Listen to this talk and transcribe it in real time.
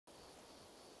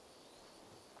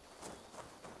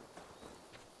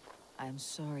I'm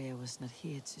sorry I was not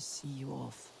here to see you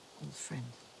off, old friend.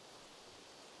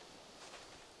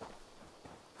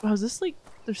 Wow, is this like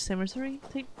their cemetery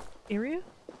type area?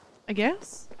 I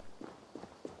guess?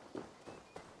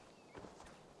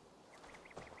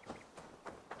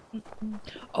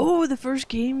 Oh, the first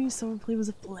game you saw me play was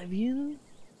Oblivion?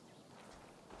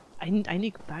 I need to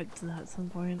go back to that at some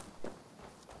point.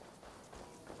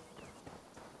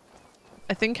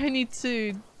 I think I need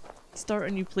to start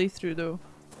a new playthrough though.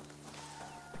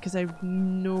 Because I have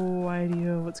no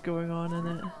idea what's going on in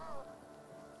it.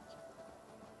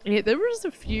 Yeah, there was a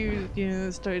few,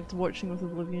 that started watching with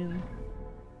Oblivion.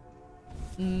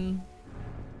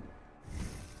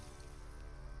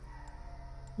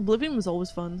 Oblivion was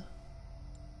always fun.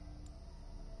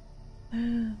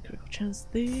 Critical chance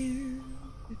there.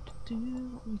 What are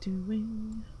we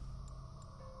doing?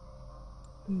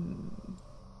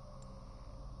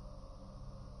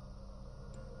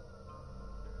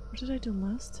 What did I do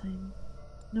last time?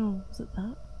 No, was it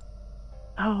that?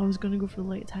 Oh, I was gonna go for the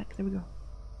light attack. There we go.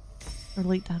 Or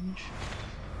light damage.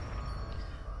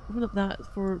 Open up that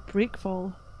for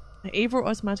breakfall. The Eivor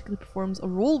automatically performs a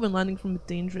roll when landing from a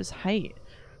dangerous height,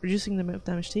 reducing the amount of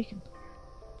damage taken.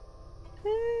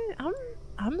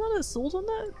 I'm not as sold on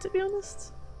that, to be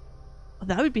honest.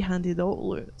 That would be handy though,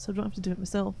 loot, so I don't have to do it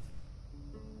myself.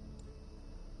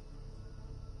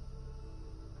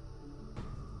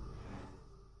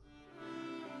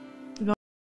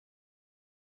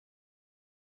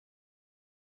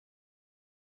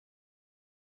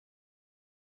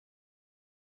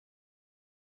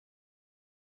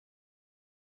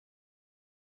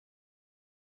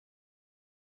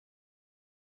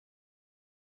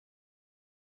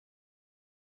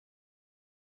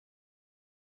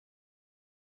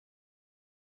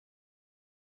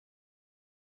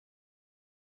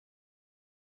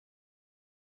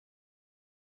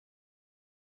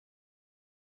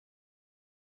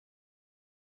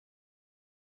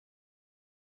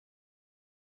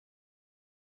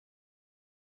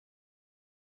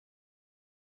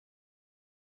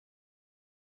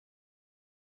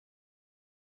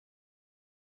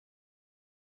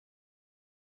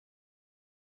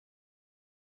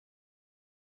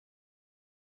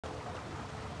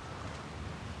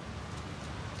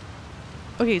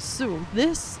 Okay, so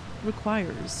this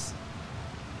requires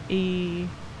a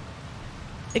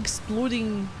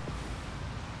exploding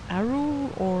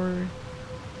arrow or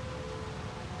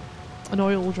an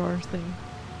oil jar thing.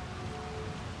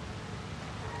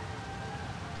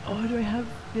 Oh, do I have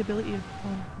the ability of...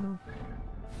 oh, no.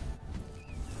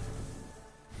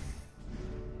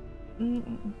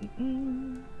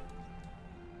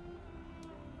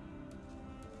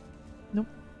 Nope.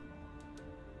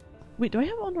 Wait, do I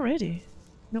have it on already?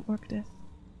 Nope, mark death.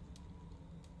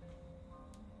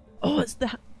 Oh, it's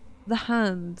the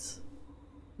hand.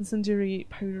 Incendiary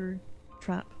powder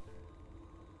trap.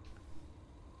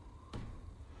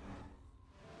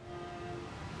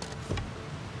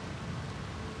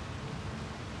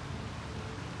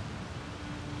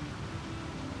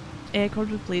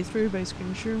 Card with playthrough by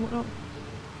Screenshare and whatnot.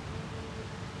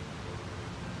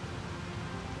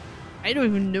 I don't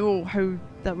even know how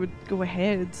that would go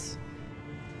ahead.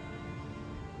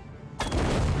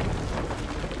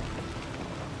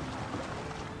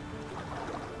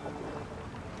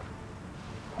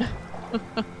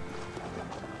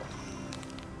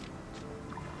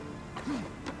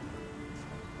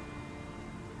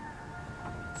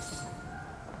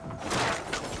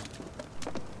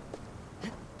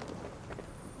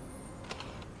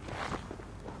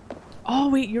 Oh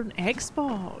wait, you're an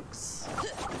Xbox.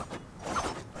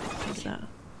 Look at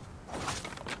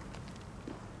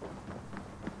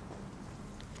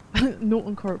that. Note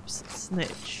on corpse,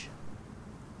 snitch.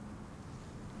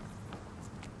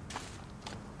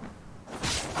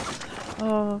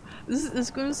 Oh, this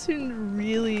is going to sound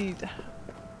really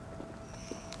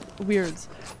weird.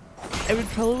 I would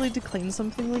probably decline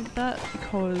something like that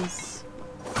because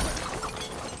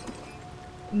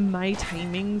my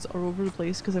timings are over the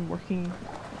place because I'm working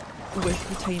with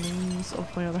the timings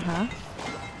of my other half.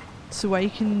 So I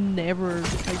can never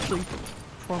actually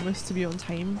promise to be on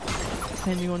time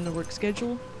depending on the work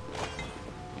schedule.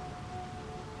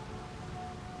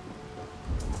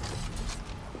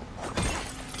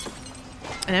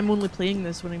 And I'm only playing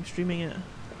this when I'm streaming it.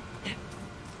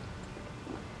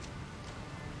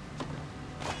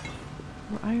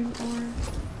 More iron ore.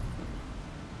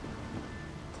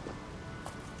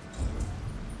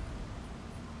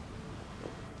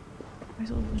 I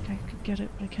don't think I could get it,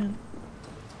 but I can't.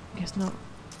 I guess not.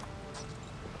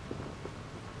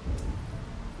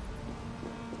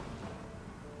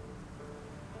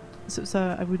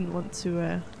 So I wouldn't want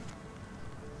to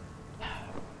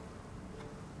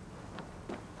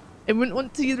I wouldn't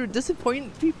want to either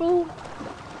disappoint people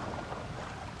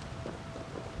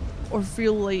or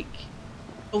feel like,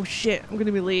 oh shit, I'm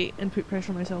gonna be late and put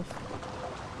pressure on myself.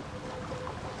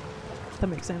 If that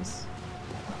makes sense.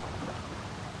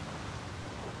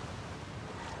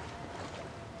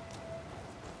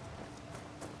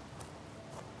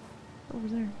 Over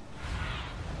there.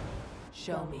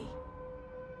 Show me.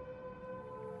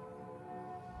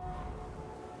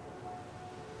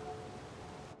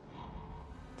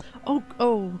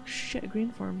 Oh shit, a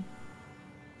grain farm.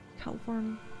 Cattle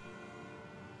farm.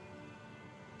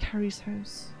 Carrie's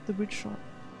house. The wood shop.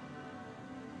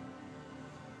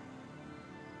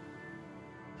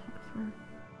 Photographer.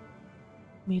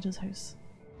 Maida's house.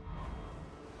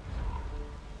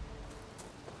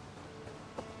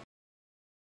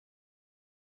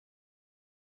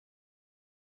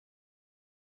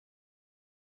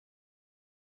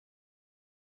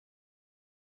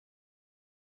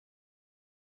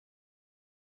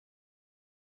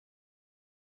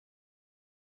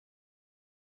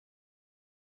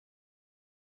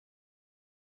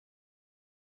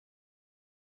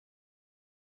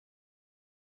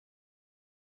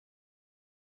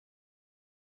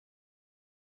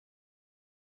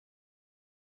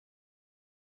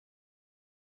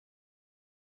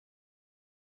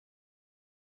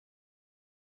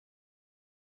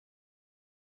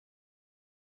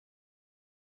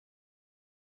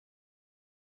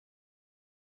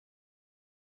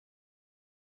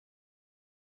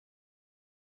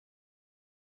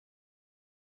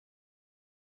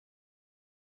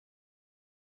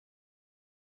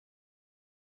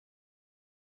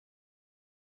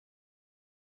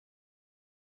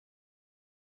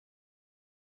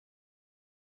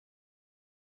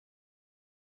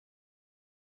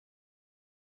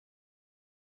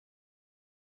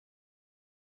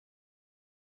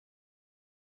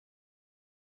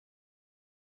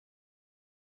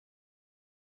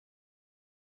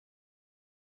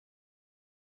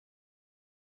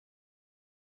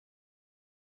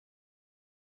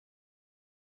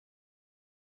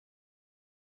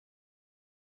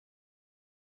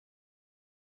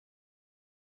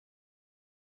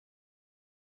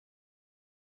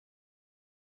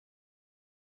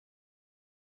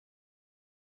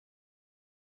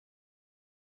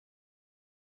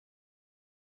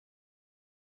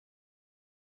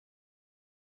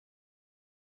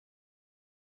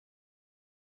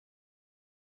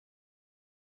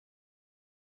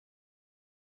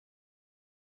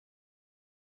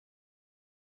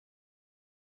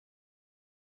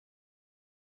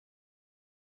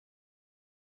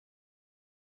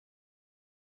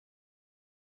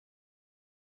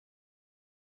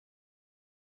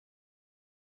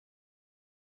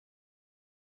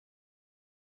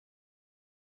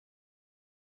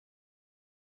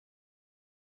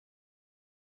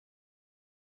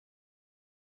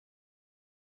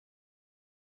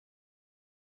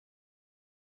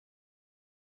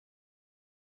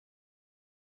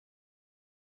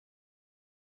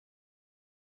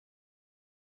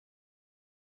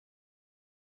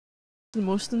 The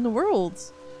most in the world.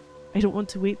 I don't want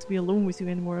to wait to be alone with you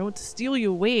anymore. I want to steal you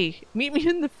away. Meet me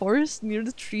in the forest near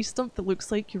the tree stump that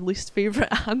looks like your least favourite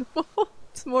animal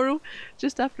tomorrow,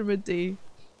 just after midday.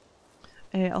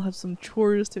 I'll have some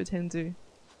chores to attend to.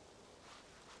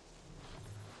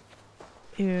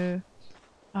 Yeah.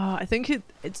 I think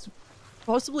it's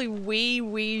possibly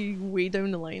way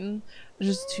down the line.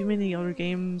 There's just too many other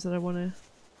games that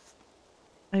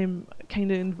I'm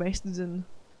kind of invested in.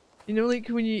 You know, like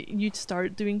when you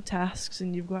start doing tasks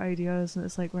and you've got ideas and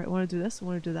it's like, right, I want to do this, I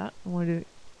want to do that, I want to do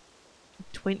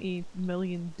 20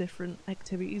 million different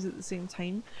activities at the same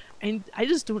time, and I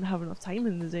just don't have enough time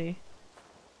in the day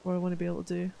what I want to be able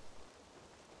to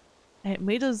do.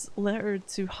 Maida's letter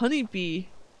to Honeybee.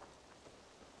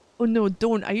 Oh no,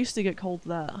 don't. I used to get called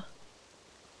that.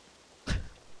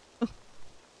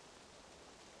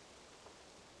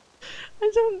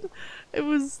 I don't... It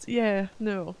was... yeah,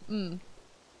 no.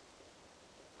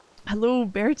 Hello,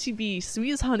 Bertie B,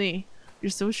 sweet as honey. You're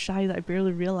so shy that I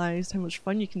barely realised how much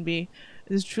fun you can be.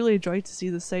 It is truly a joy to see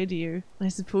this side of you. And I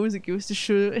suppose it goes to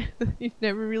show that you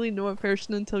never really know a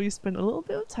person until you spend a little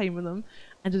bit of time with them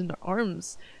and in their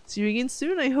arms. See you again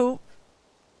soon, I hope.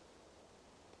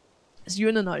 Is you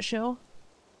in a nutshell?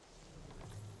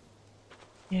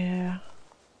 Yeah.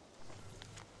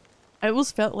 I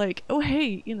always felt like, oh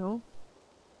hey, you know,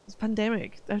 it's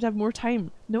pandemic, I'd have more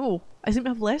time. No, I seem to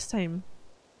have less time.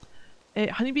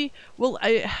 Honeybee, well,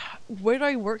 where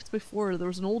I worked before, there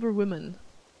was an older woman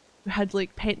who had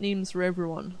like pet names for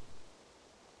everyone,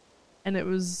 and it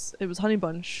was Honey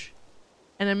Bunch,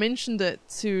 and I mentioned it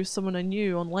to someone I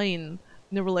knew online, and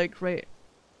they were like, right,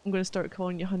 I'm gonna start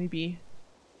calling you Honeybee.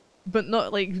 But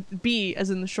not like B as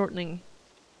in the shortening.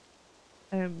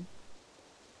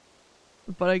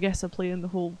 But I guess I play in the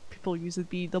whole people use the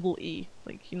B double E,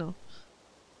 like, you know,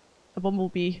 a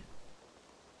bumblebee.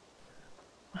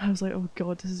 I was like, oh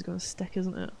god, this is gonna stick,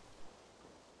 isn't it?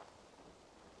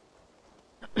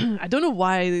 I don't know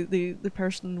why the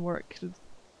person in work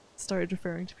started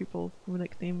referring to people with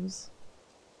nicknames.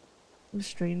 It was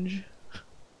strange.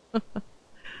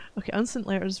 Okay, unsent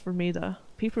letters for Maida.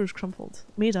 Paper is crumpled.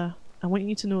 Maida, I want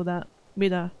you to know that.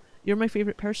 Maida, you're my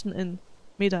favourite person in.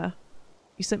 Maida,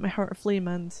 you set my heart aflame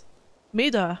and...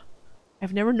 Maida!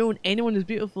 I've never known anyone as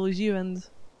beautiful as you and...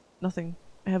 Nothing.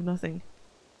 I have nothing.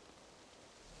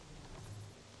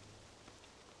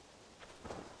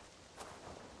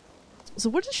 So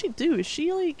what does she do? Is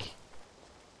she like...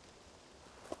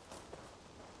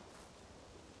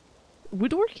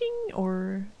 woodworking?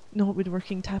 Or... not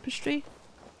woodworking, tapestry?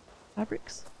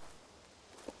 Fabrics?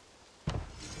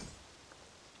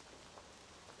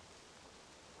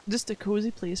 Just a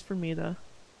cozy place for Maida.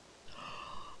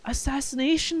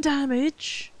 Assassination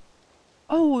damage!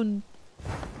 Oh,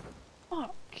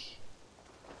 fuck.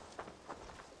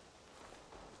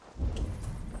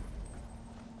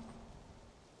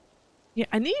 Yeah,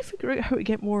 I need to figure out how to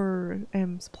get more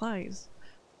supplies.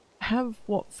 I have,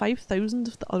 what, 5,000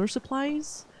 of the other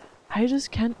supplies? I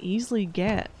just can't easily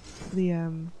get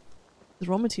the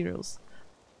raw materials.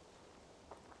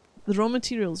 The raw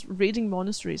materials, raiding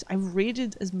monasteries. I've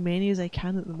raided as many as I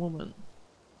can at the moment.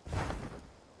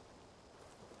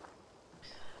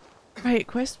 Right,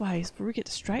 quest-wise, before we get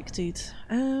distracted.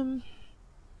 Okay,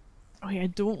 I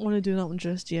don't want to do that one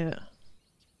just yet.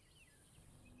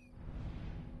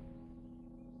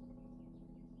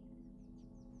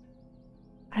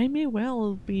 I may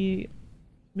well be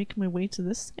making my way to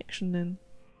this section then.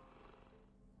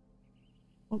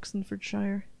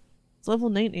 Oxenfordshire. It's level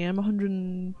 90, I'm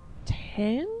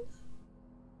 110?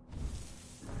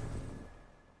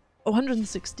 Oh,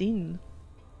 116.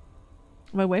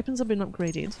 My weapons have been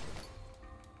upgraded.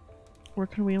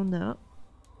 Working away on that.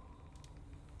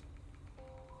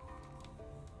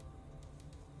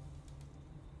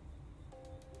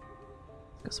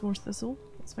 Got some more thistle,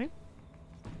 that's fine.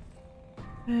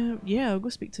 Yeah, I'll go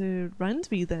speak to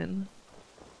Randby then.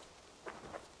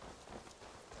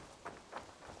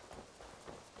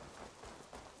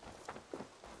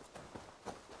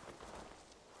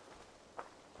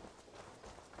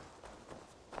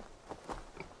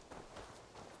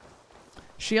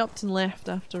 She upped and left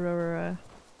after our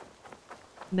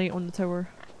night on the tower.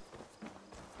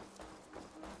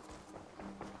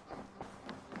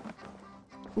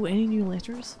 Oh, any new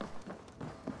letters?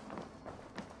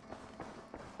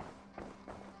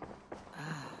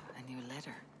 Ah, a new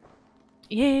letter.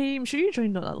 Yay, I'm sure you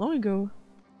joined not that long ago.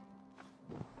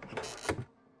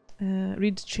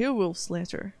 Read Cheerwolf's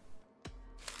letter.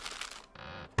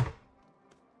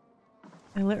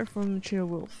 A letter from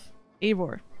Cheerwolf.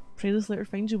 Eivor, pray this letter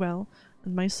finds you well,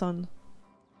 and my son,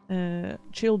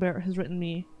 Chaelbert has written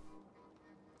me.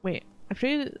 Wait, I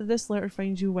pray that this letter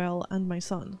finds you well and my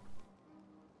son.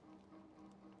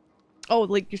 Oh,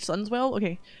 like your son's well?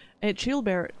 Okay.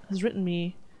 Chaelbert has written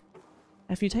me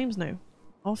a few times now.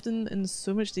 Often in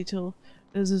so much detail,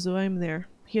 it is as though I am there.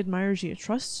 He admires you,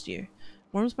 trusts you.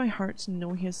 Warms my heart to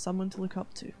know he has someone to look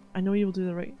up to. I know you will do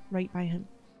the right by him.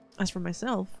 As for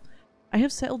myself, I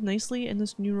have settled nicely in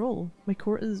this new role. My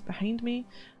court is behind me,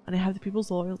 and I have the people's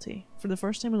loyalty. For the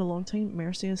first time in a long time,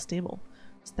 Mercia is stable.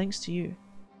 It's thanks to you,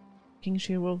 King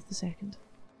Sheerwolf II.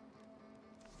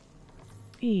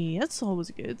 Hey, that's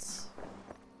always good.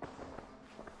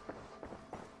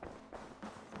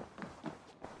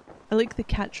 I like the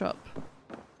catch up.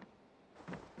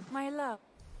 My love.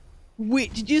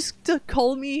 Wait, did you just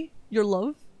call me your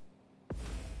love?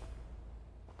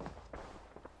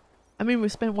 I mean, we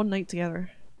spent one night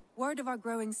together. Word of our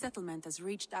growing settlement has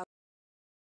reached out.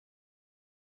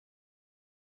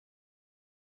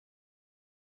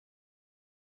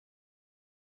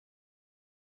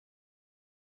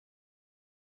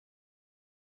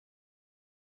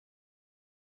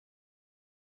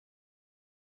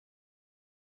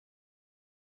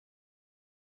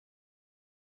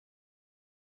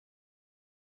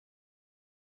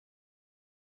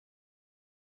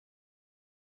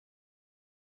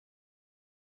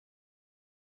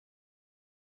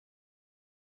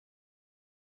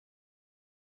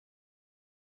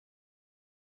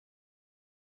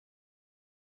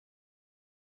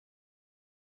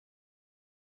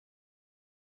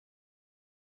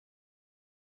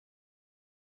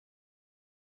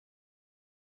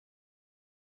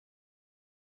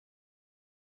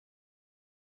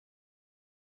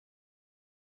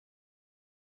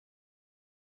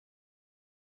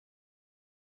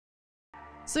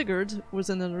 Sigurd was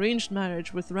in an arranged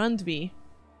marriage with Randvi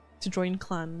to join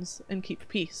clans and keep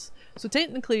peace. So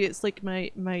technically it's like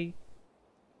my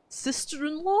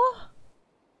sister-in-law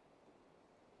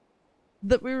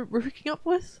that we're hooking up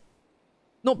with.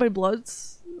 Not by blood,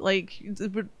 like,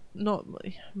 we're not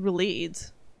related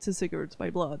to Sigurd by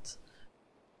blood.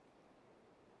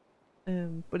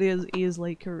 But he is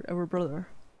like our brother.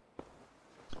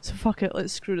 So fuck it,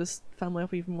 let's screw this family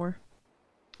up even more.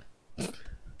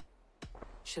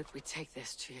 Should we take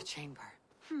this to your chamber?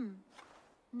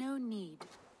 No need.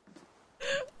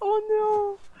 Oh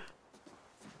no!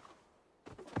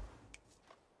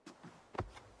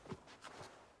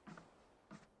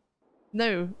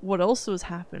 Now, what also has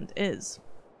happened is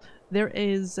there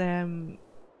is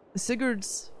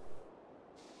Sigurd's,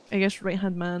 I guess,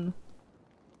 right-hand man,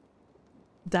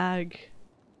 Dag,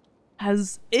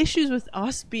 has issues with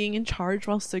us being in charge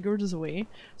while Sigurd is away.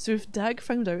 So if Dag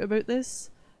found out about this,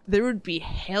 there would be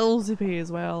hell to pay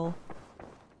as well.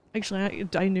 Actually, I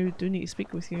do need to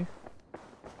speak with you.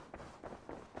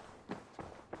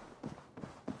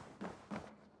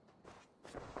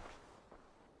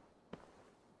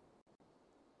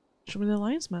 Show me the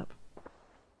alliance map.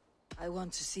 I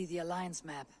want to see the alliance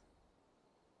map.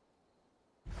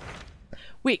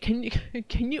 Wait,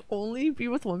 can you only be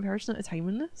with one person at a time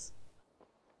in this?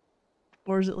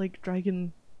 Or is it like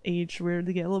Dragon Age where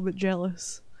they get a little bit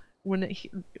jealous when it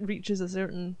reaches a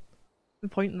certain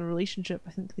point in a relationship?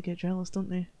 I think they get jealous, don't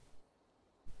they?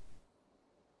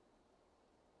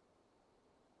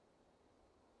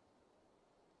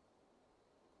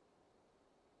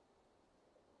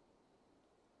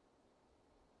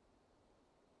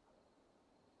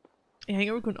 I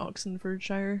think we're going to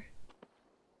Oxenfordshire.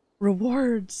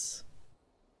 Rewards!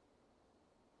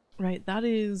 Right, that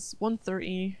is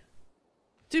 130,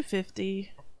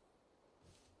 250.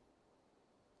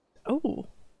 Oh!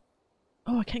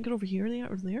 Oh, I can't get over here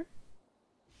yet, or there?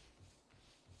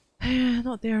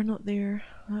 Not there, not there.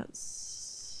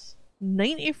 That's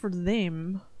 90 for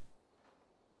them.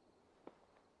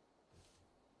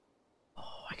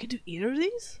 Oh, I could do either of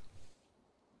these?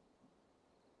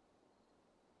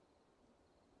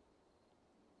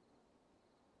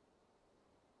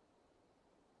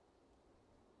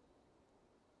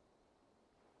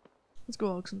 Let's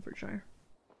go Oxenfordshire.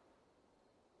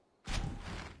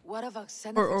 What of Or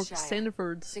Oxenfordshire?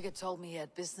 Oxenford. Sigurd told me he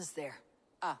had business there.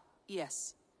 Ah,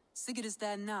 yes. Sigurd is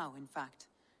there now, in fact.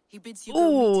 He bids you go meet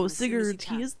him Oh, as soon as you Sigurd,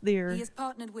 can. he is there. He has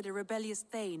partnered with a rebellious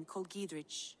Thane called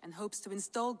Giedrich, and hopes to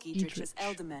install Giedrich as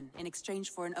Giedrich. Elderman in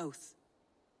exchange for an oath.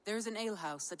 There is an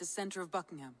alehouse at the center of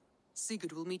Buckingham.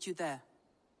 Sigurd will meet you there.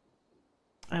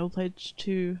 I will pledge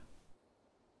to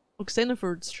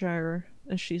Oxenfordshire,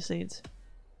 as she said.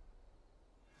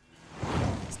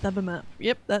 Stab a map.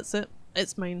 Yep, that's it.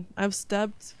 It's mine. I've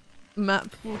stabbed map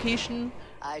location.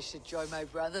 I should join my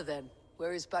brother then.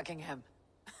 Where is Buckingham?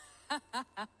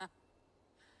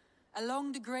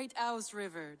 Along the great Ouse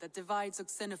River that divides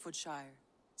Oxenfordshire.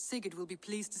 Sigurd will be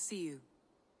pleased to see you.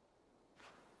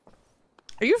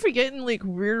 Are you forgetting, like,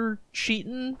 we're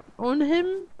cheating on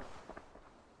him?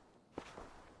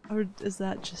 Or is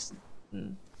that just...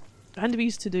 And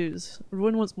these to-dos.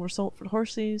 Rowan wants more salt for the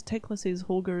horses. Tekla says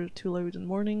Holger too loud in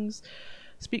mornings.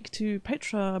 Speak to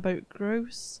Petra about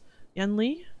grouse.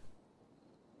 Yanli.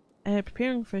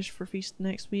 Preparing fish for feast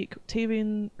next week.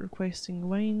 Octavian requesting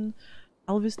wine.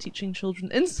 Alvis teaching children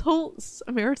insults.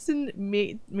 Emerson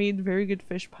made very good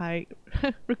fish pie.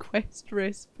 Request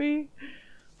recipe.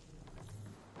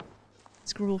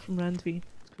 Scroll from Randvi.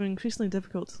 It's growing increasingly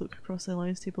difficult to look across the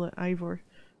alliance table at Ivor.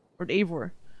 Or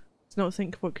Eivor. To not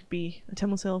think what could be. I tell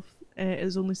myself it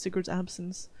is only Sigurd's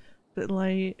absence, but the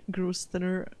lie grows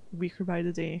thinner, weaker by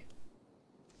the day.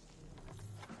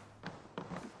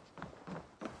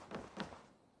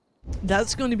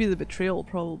 That's going to be the betrayal,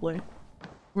 probably.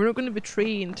 We're not going to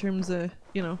betray in terms of,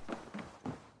 you know,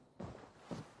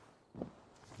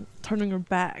 turning our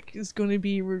back. It's going to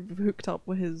be we're hooked up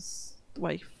with his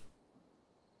wife.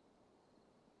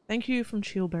 Thank you from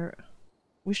Chilbert.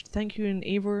 Wish to thank you and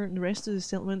Eivor and the rest of the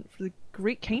settlement for the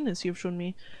great kindness you have shown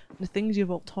me and the things you have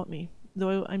all taught me.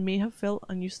 Though I may have felt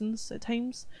a nuisance at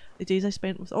times, the days I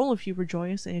spent with all of you were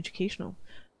joyous and educational.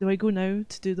 Though I go now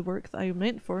to do the work that I am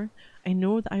meant for, I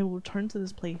know that I will return to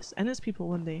this place and its people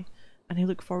one day, and I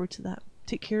look forward to that.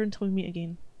 Take care until we meet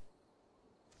again.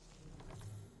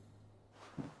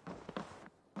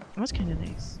 That's kind of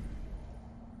nice.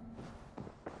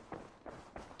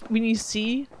 When you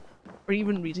see, or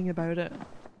even reading about it,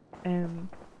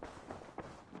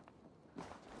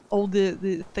 all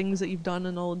the things that you've done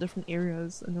in all the different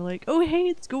areas, and they're like, oh hey,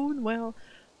 it's going well.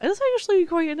 And it's actually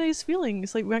quite a nice feeling.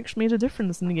 It's like we actually made a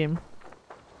difference in the game.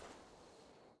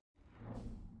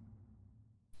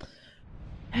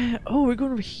 Oh, we're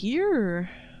going over here.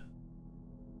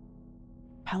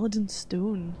 Paladin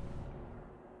Stone.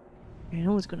 I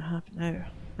know what's going to happen now.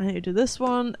 I need to do this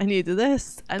one. I need to do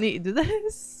this. I need to do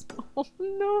this. Oh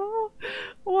no!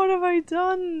 What have I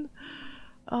done?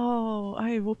 Oh,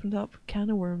 I've opened up a can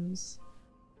of worms.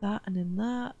 That and then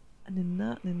that and then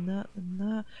that and then that and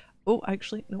that. Oh,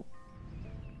 actually, no.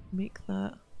 Make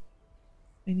that.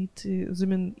 I need to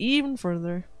zoom in even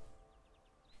further.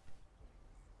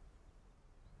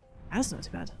 That's not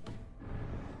too bad.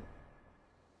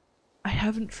 I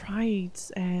haven't tried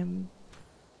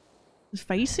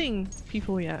fighting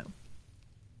people yet.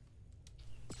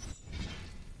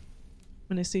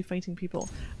 When I say fighting people,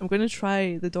 I'm going to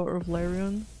try the Daughter of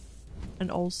Larion and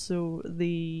also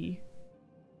the...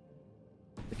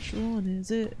 which one is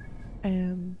it?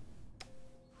 I'm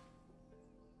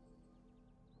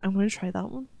going to try that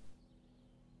one.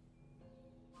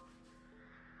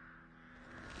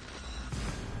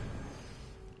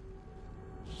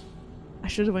 I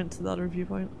should have went to the other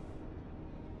viewpoint.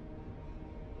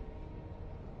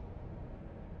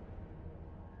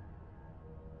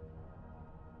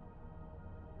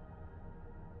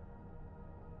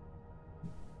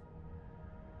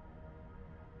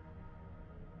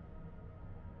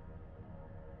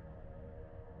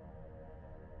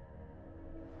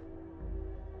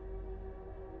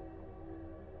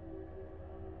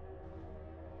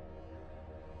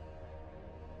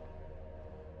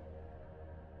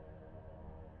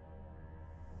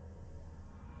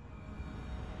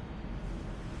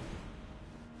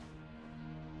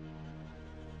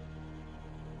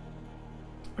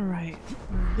 Alright,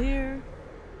 we're there.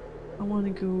 I want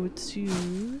to go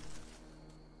to...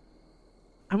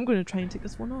 I'm going to try and take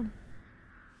this one on.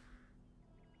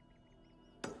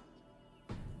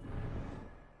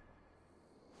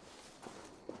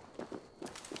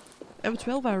 I have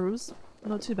 12 arrows,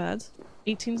 not too bad.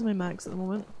 18's my max at the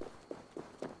moment.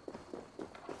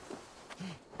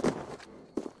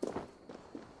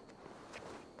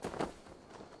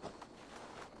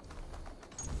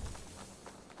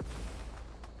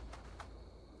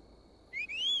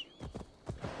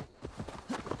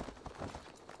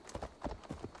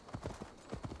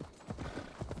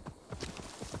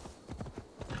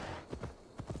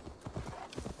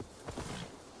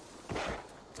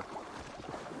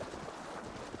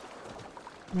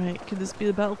 Right, could this be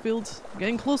the battlefield?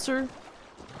 Getting closer!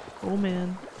 Oh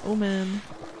man, oh man,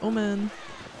 oh man.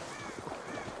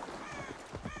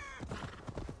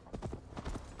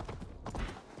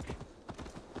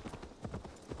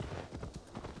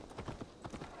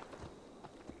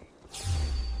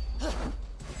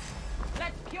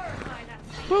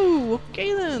 Whoa,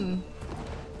 okay then!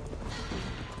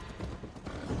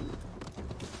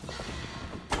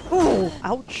 Oh,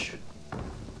 ouch!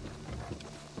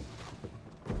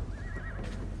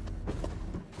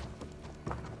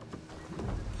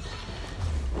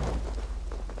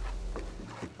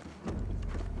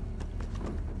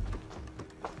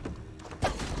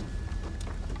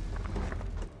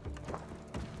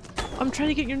 I'm trying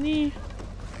to get your knee.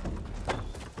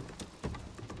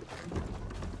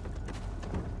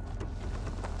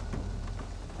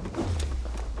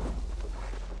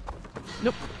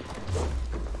 Nope.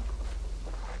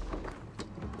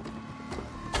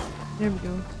 There we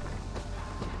go.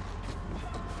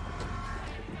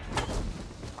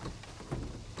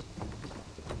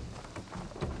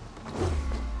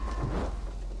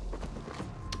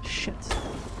 Shit.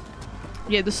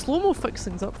 Yeah, the slow-mo fixes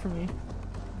things up for me.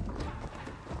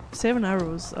 7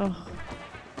 arrows. Ugh.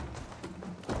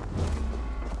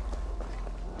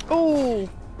 Oh,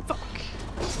 fuck.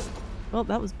 Well,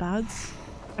 that was bad.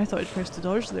 I thought I'd pressed to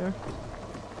dodge there.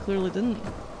 Clearly didn't.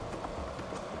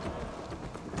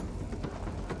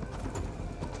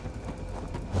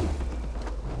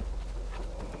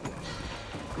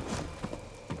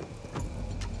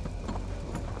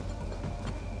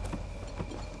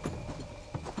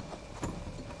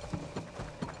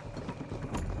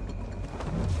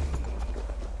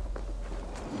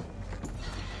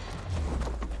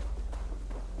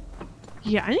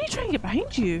 Yeah, I need to try and get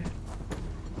behind you.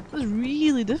 That's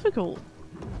really difficult.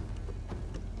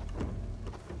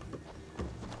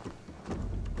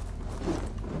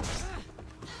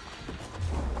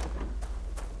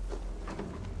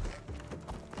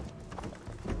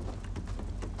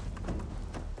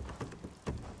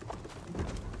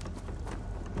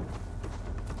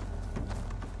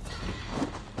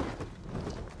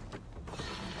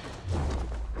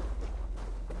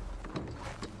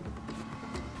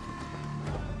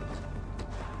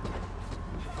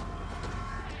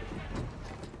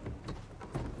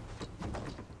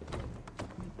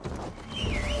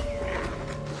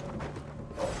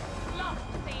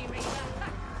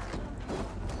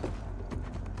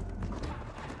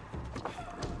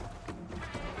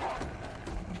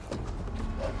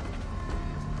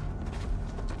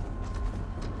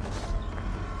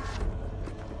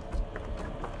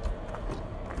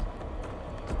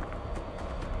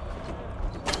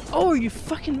 Oh, you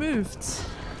fucking moved!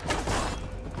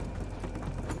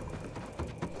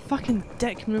 Fucking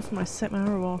dick moved when I set my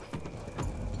arrow off.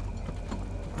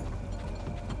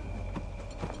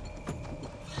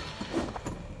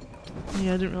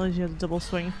 Yeah, I didn't realise you had a double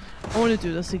swing. I want to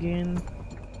do this again.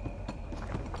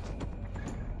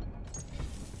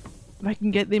 If I can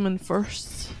get them in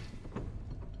first,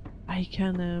 I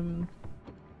can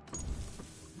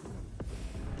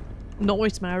not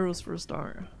waste my arrows for a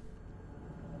start.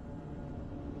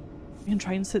 I can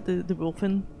try and set the wolf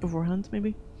in beforehand,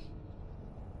 maybe.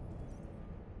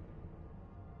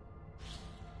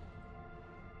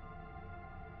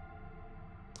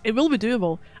 It will be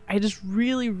doable. I just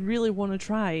really, really want to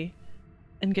try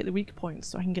and get the weak points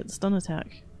so I can get the stun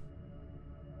attack.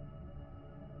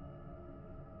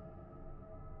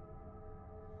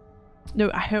 Now,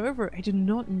 however, I do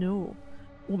not know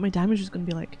what my damage is going to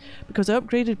be like because I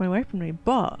upgraded my weaponry,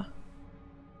 but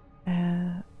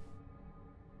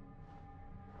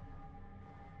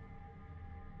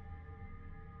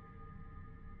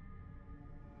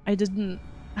I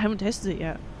haven't tested it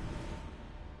yet.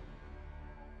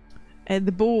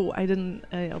 The bow I didn't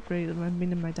upgrade, I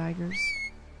mean in my daggers.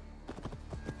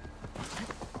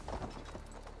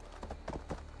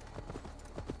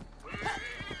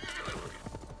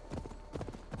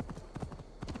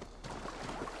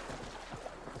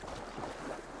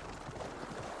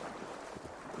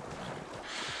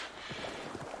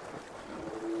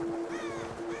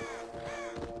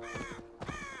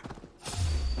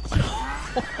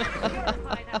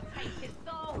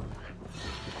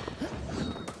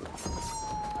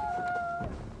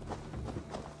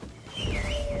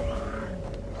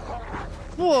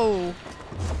 Whoa!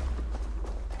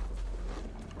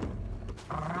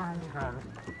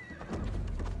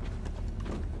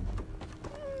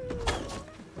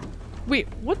 Wait,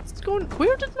 what's going?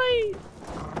 Where did my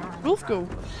wolf go?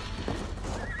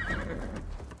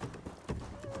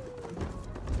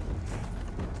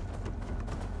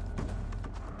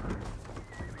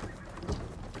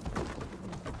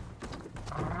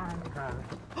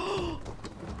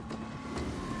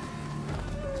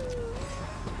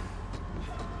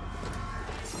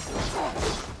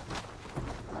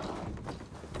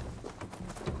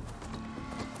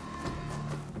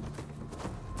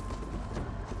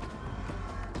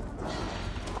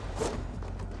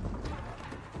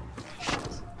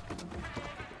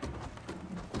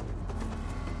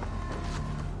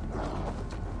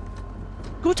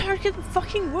 Go target the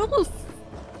fucking wolf!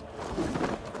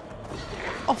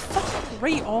 Oh, fuck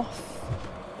right off.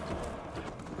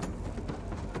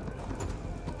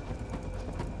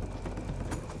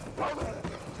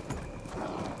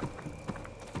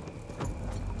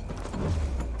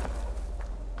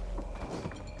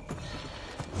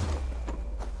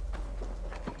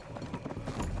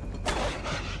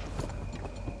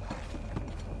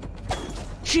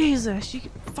 Jesus, you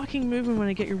keep fucking moving when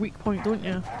I get your weak point, don't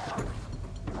you?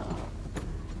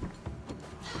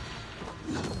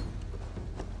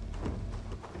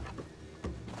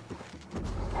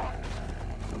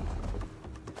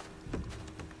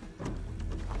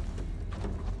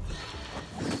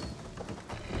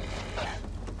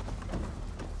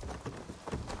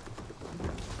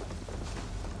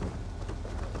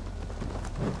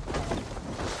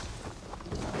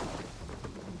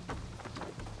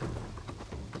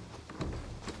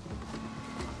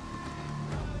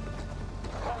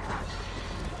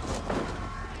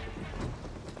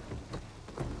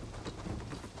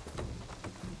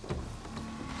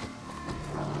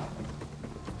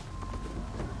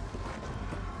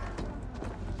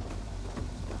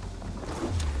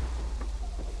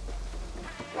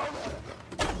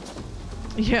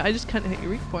 Yeah, I just can't hit your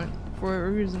weak point for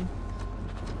whatever reason.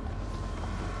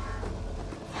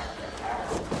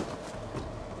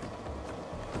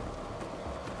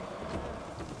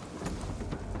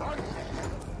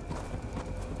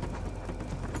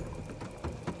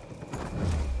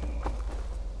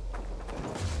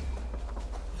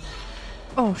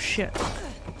 Oh shit.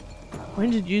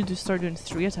 When did you just start doing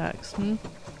 3 attacks?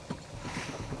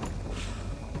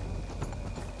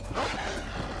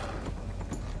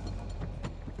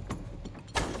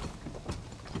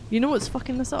 You know what's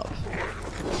fucking this up?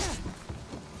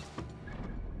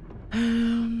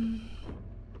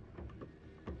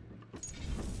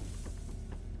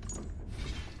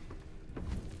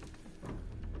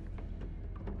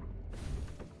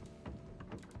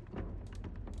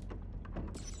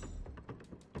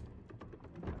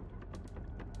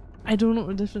 I don't know what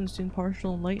the difference between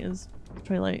partial and light is.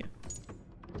 Try light.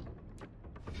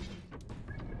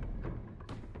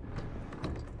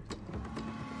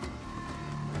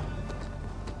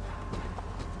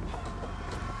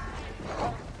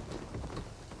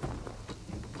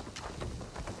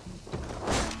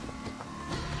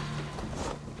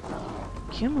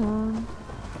 Come on.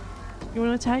 You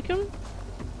wanna attack him?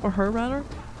 Or her rather?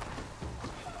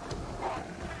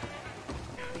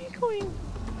 Where are you going?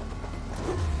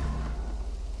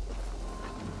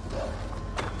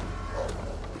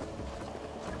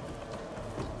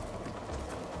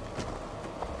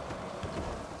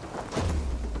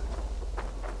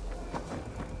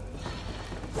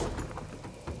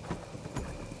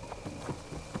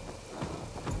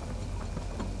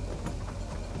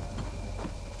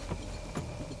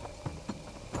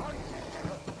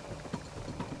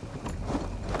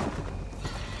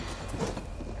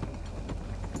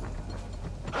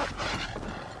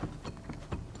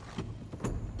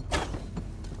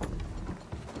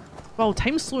 Wow,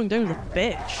 time's slowing down as a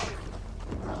bitch.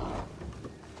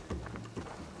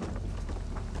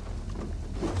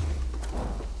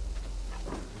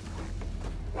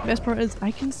 Best part is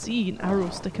I can see an arrow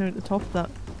sticking out the top of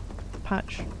that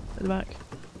patch at the back.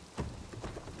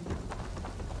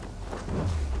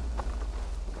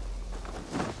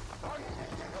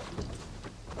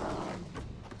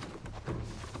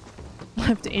 I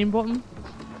have to aim bottom.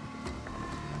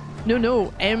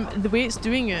 No, the way it's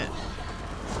doing it,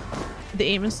 the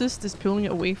aim assist is pulling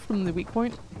it away from the weak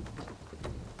point.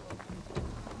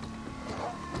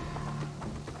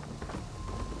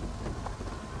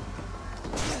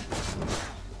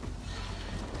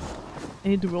 I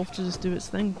need the wolf to just do its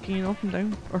thing. Can you knock him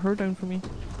down? Or her down for me?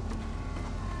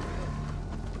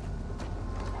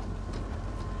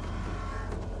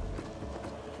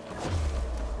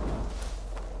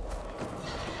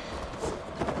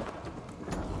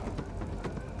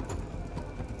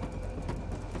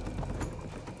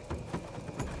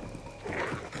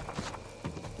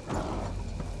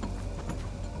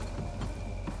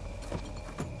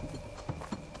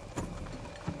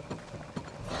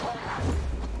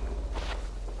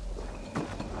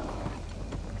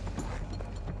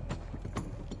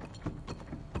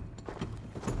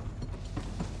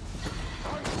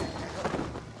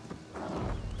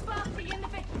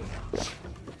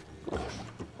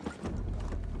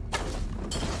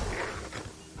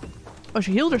 Oh,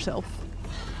 she healed herself.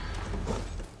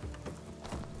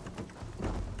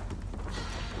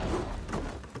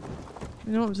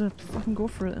 You know what, I'm just gonna have to fucking go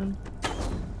for it then.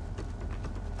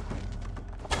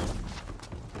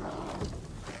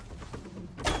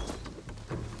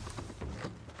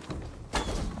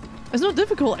 It's not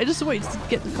difficult, I just wanted to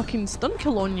get the fucking stun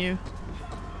kill on you.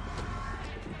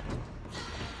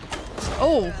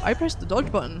 Oh, I pressed the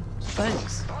dodge button.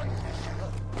 Thanks.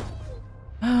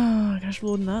 I guess we're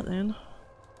loading that then.